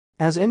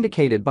As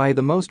indicated by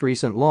the most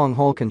recent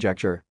long-haul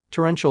conjecture,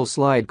 torrential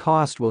slide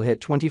cost will hit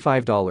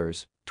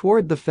 $25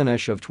 toward the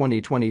finish of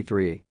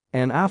 2023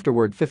 and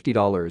afterward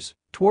 $50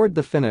 toward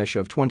the finish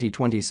of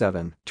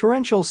 2027.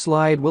 Torrential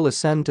slide will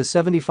ascend to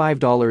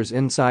 $75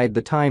 inside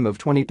the time of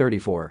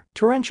 2034.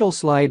 Torrential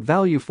slide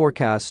value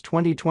forecast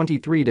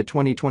 2023 to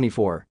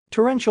 2024.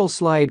 Torrential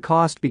slide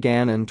cost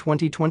began in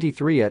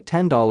 2023 at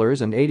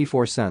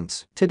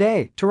 $10.84.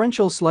 Today,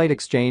 torrential slide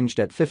exchanged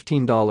at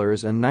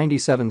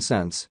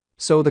 $15.97.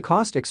 So the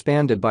cost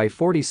expanded by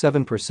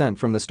 47%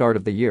 from the start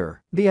of the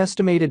year. The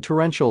estimated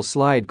torrential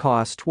slide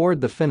cost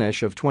toward the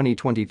finish of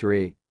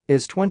 2023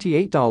 is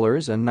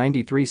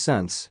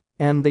 $28.93,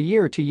 and the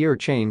year-to-year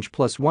change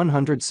plus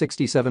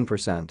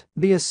 167%.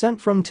 The ascent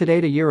from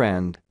today to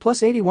year-end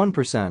plus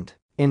 81%.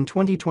 In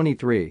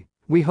 2023,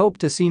 we hope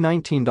to see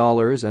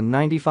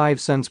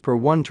 $19.95 per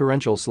one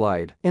torrential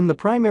slide. In the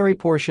primary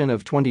portion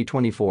of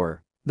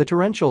 2024, the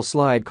torrential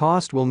slide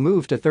cost will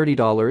move to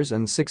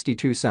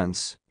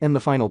 $30.62. In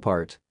the final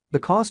part, the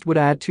cost would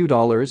add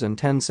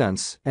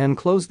 $2.10 and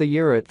close the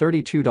year at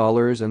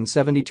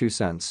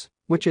 $32.72,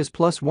 which is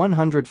plus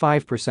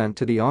 105%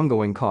 to the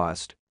ongoing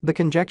cost. The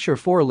conjecture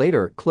for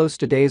later close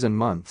to days and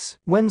months.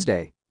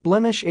 Wednesday,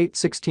 blemish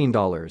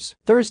 $8.16.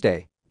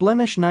 Thursday,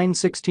 blemish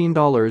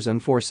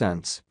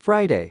 $9.16.04.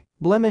 Friday,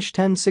 blemish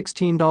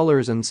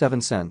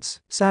 $10.16.07.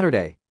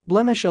 Saturday,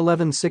 blemish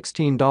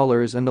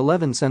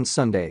 $11.16.11.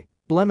 Sunday,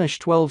 blemish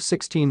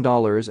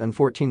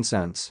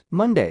 $12.16.14.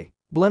 Monday,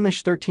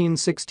 blemish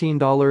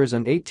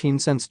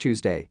 $13.16.18.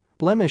 Tuesday,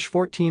 blemish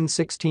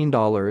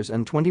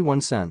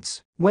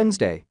 $14.16.21.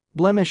 Wednesday,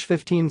 blemish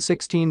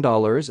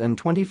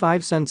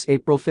 $15.16.25.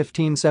 April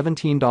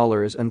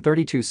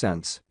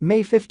 $15.17.32.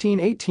 May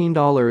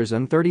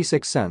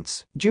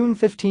 $15.18.36. June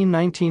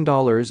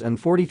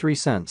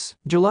 $15.19.43.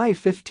 July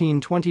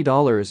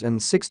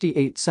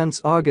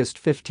 $15.20.68.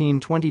 August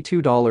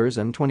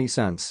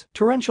 $15.22.20.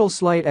 Torrential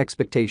slide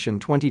expectation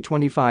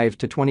 2025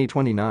 to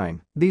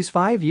 2029. These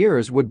 5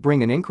 years would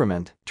bring an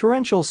increment.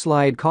 Torrential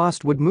slide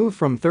cost would move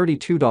from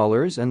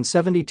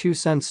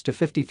 $32.72 to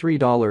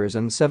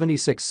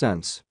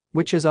 $53.76.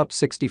 Which is up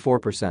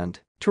 64%.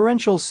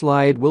 Torrential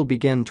slide will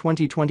begin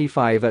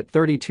 2025 at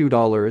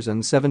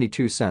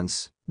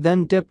 $32.72,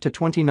 then dip to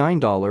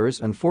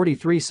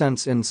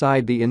 $29.43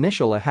 inside the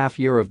initial half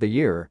year of the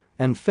year,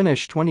 and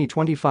finish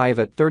 2025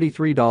 at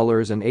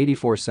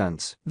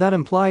 $33.84. That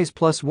implies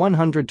plus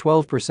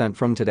 112%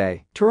 from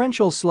today.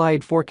 Torrential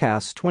slide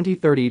forecast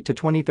 2030 to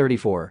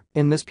 2034.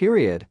 In this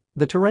period,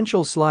 the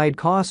torrential slide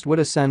cost would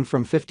ascend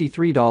from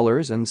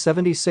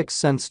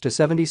 $53.76 to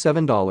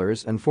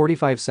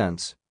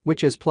 $77.45.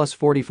 Which is plus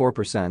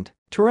 44%.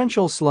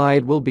 Torrential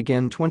slide will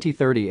begin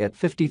 2030 at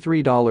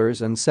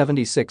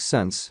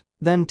 $53.76,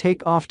 then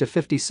take off to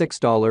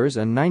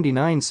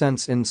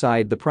 $56.99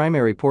 inside the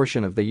primary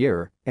portion of the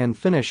year, and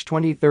finish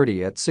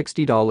 2030 at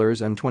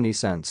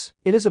 $60.20.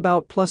 It is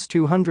about plus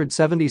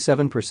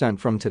 277%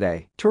 from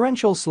today.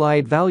 Torrential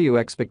slide value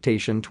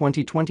expectation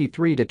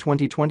 2023 to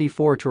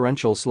 2024.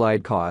 Torrential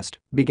slide cost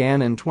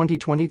began in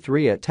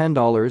 2023 at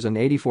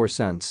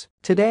 $10.84.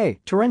 Today,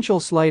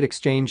 torrential slide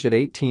exchanged at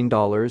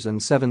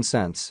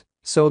 $18.07.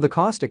 So the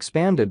cost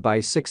expanded by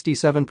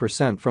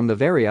 67% from the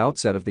very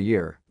outset of the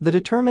year. The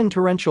determined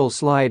torrential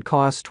slide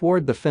cost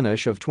toward the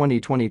finish of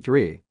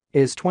 2023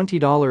 is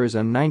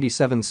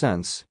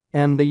 $20.97,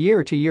 and the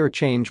year-to-year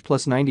change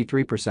plus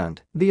 93%.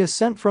 The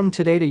ascent from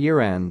today to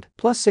year-end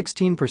plus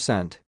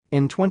 16%.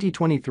 In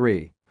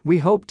 2023, we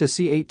hope to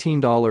see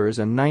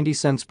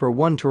 $18.90 per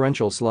one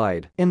torrential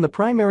slide. In the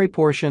primary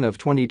portion of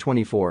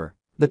 2024,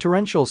 the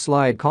torrential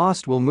slide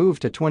cost will move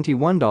to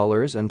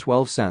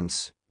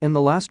 $21.12. In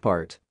the last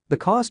part, the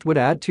cost would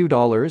add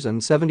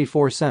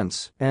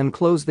 $2.74 and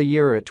close the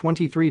year at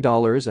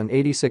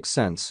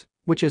 $23.86,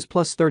 which is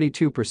plus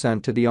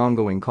 32% to the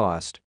ongoing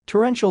cost.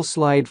 Torrential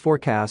slide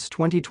forecast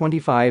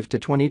 2025 to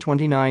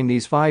 2029.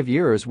 These 5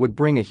 years would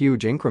bring a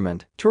huge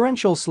increment.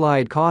 Torrential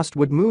slide cost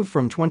would move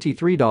from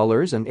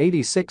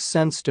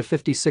 $23.86 to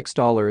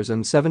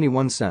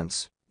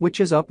 $56.71. Which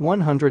is up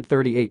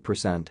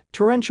 138%.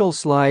 Torrential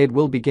slide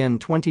will begin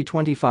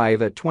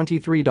 2025 at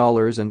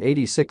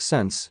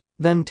 $23.86,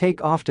 then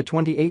take off to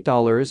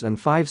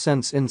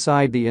 $28.05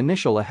 inside the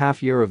initial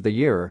half year of the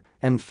year,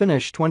 and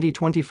finish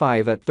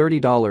 2025 at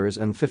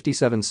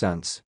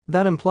 $30.57.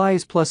 That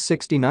implies plus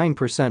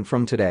 69%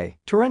 from today.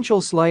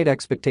 Torrential slide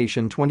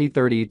expectation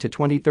 2030 to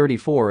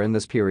 2034. In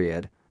this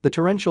period, the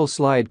torrential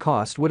slide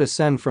cost would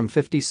ascend from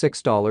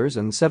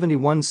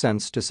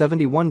 $56.71 to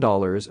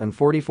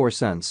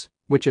 $71.44.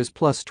 Which is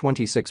plus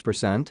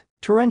 26%.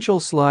 Torrential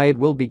slide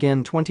will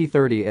begin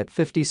 2030 at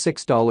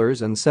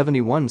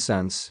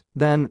 $56.71,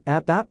 then,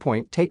 at that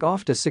point, take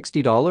off to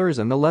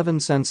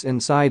 $60.11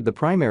 inside the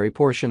primary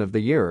portion of the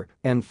year,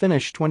 and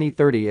finish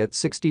 2030 at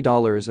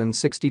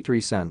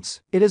 $60.63.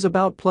 It is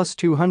about plus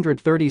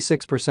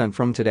 236%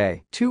 from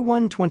today.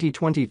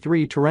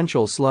 2023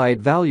 torrential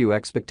slide value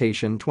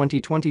expectation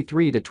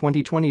 2023 to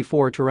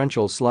 2024.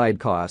 Torrential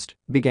slide cost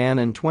began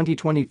in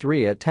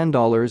 2023 at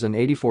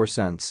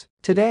 $10.84.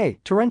 Today,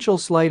 torrential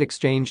slide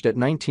exchanged at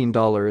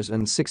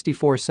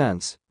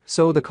 $19.64,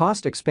 so the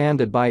cost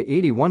expanded by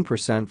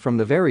 81% from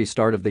the very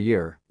start of the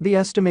year. The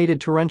estimated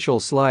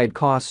torrential slide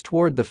cost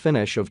toward the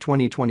finish of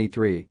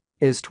 2023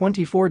 is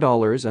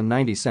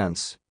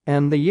 $24.90,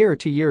 and the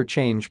year-to-year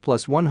change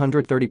plus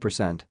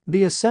 130%.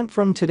 The ascent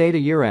from today to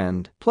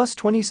year-end plus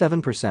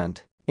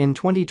 27%. In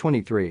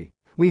 2023,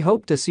 we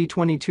hope to see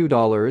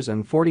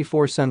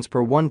 $22.44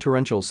 per one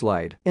torrential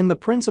slide. In the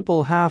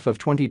principal half of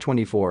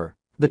 2024,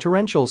 the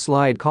torrential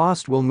slide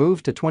cost will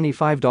move to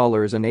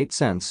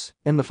 $25.08.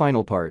 In the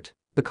final part,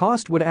 the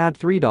cost would add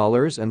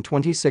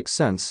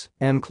 $3.26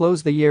 and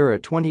close the year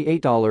at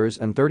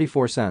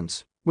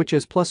 $28.34, which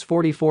is plus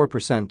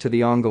 44% to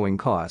the ongoing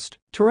cost.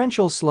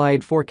 Torrential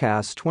slide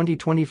forecast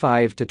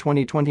 2025 to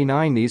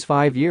 2029. These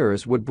 5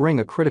 years would bring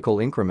a critical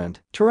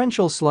increment.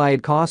 Torrential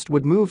slide cost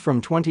would move from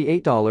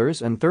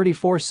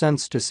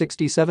 $28.34 to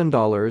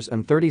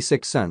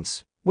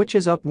 $67.36, which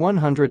is up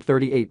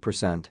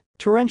 138%.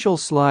 Torrential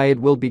slide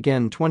will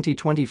begin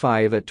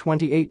 2025 at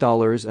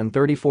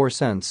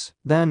 $28.34,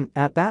 then,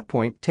 at that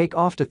point, take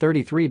off to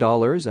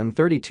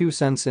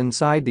 $33.32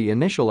 inside the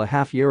initial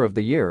half year of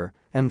the year,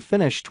 and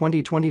finish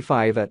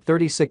 2025 at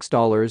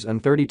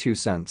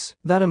 $36.32.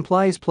 That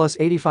implies plus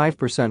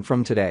 85%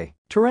 from today.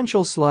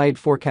 Torrential slide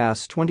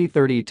forecast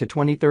 2030 to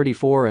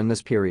 2034. In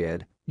this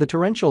period, the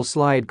torrential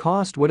slide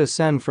cost would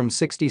ascend from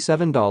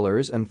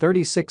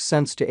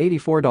 $67.36 to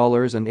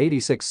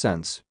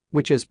 $84.86,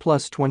 which is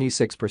plus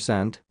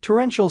 26%.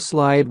 Torrential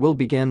slide will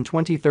begin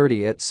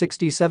 2030 at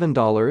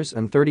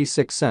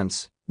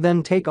 $67.36,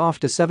 then take off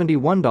to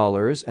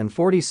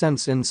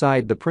 $71.40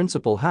 inside the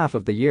principal half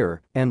of the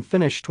year, and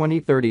finish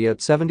 2030 at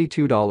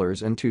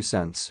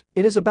 $72.02.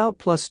 It is about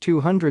plus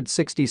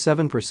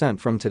 267%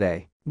 from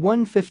today.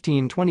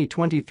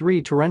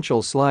 1/15/2023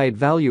 torrential slide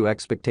value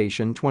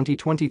expectation.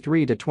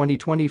 2023 to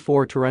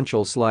 2024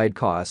 torrential slide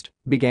cost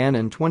began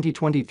in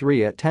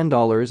 2023 at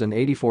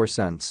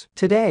 $10.84.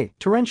 Today,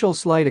 torrential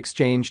slide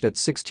exchanged at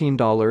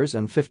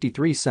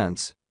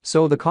 $16.53,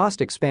 so the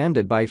cost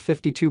expanded by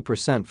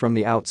 52% from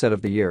the outset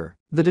of the year.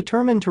 The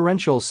determined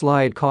torrential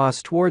slide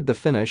cost toward the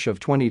finish of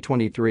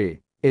 2023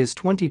 is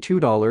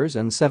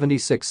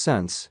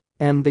 $22.76.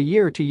 And the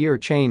year-to-year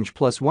change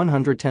plus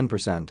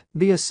 110%.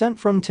 The ascent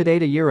from today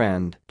to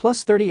year-end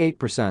plus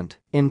 38%.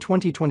 In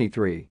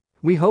 2023,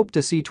 we hope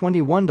to see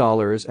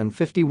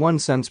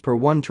 $21.51 per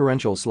one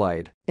torrential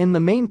slide. In the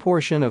main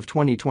portion of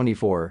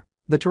 2024,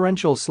 the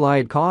torrential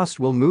slide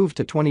cost will move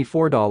to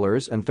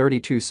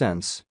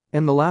 $24.32.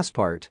 In the last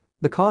part,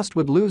 the cost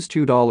would lose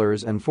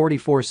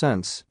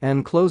 $2.44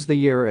 and close the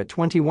year at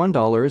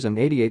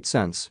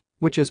 $21.88.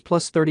 Which is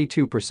plus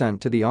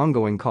 32% to the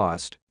ongoing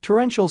cost.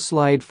 Torrential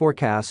slide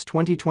forecast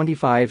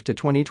 2025 to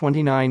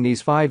 2029.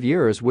 These 5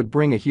 years would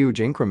bring a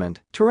huge increment.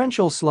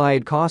 Torrential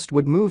slide cost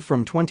would move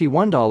from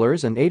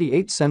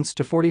 $21.88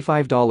 to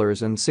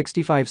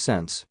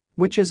 $45.65,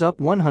 which is up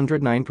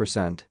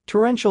 109%.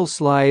 Torrential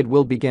slide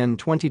will begin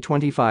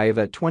 2025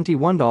 at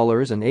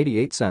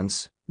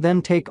 $21.88,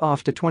 then take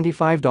off to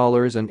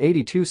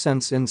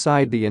 $25.82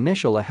 inside the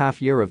initial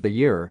half year of the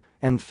year,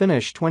 and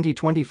finish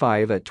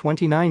 2025 at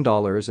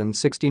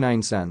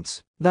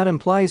 $29.69. That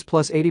implies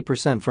plus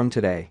 80% from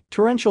today.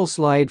 Torrential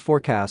slide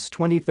forecast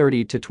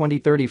 2030 to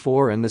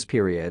 2034. In this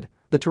period,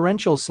 the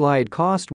torrential slide cost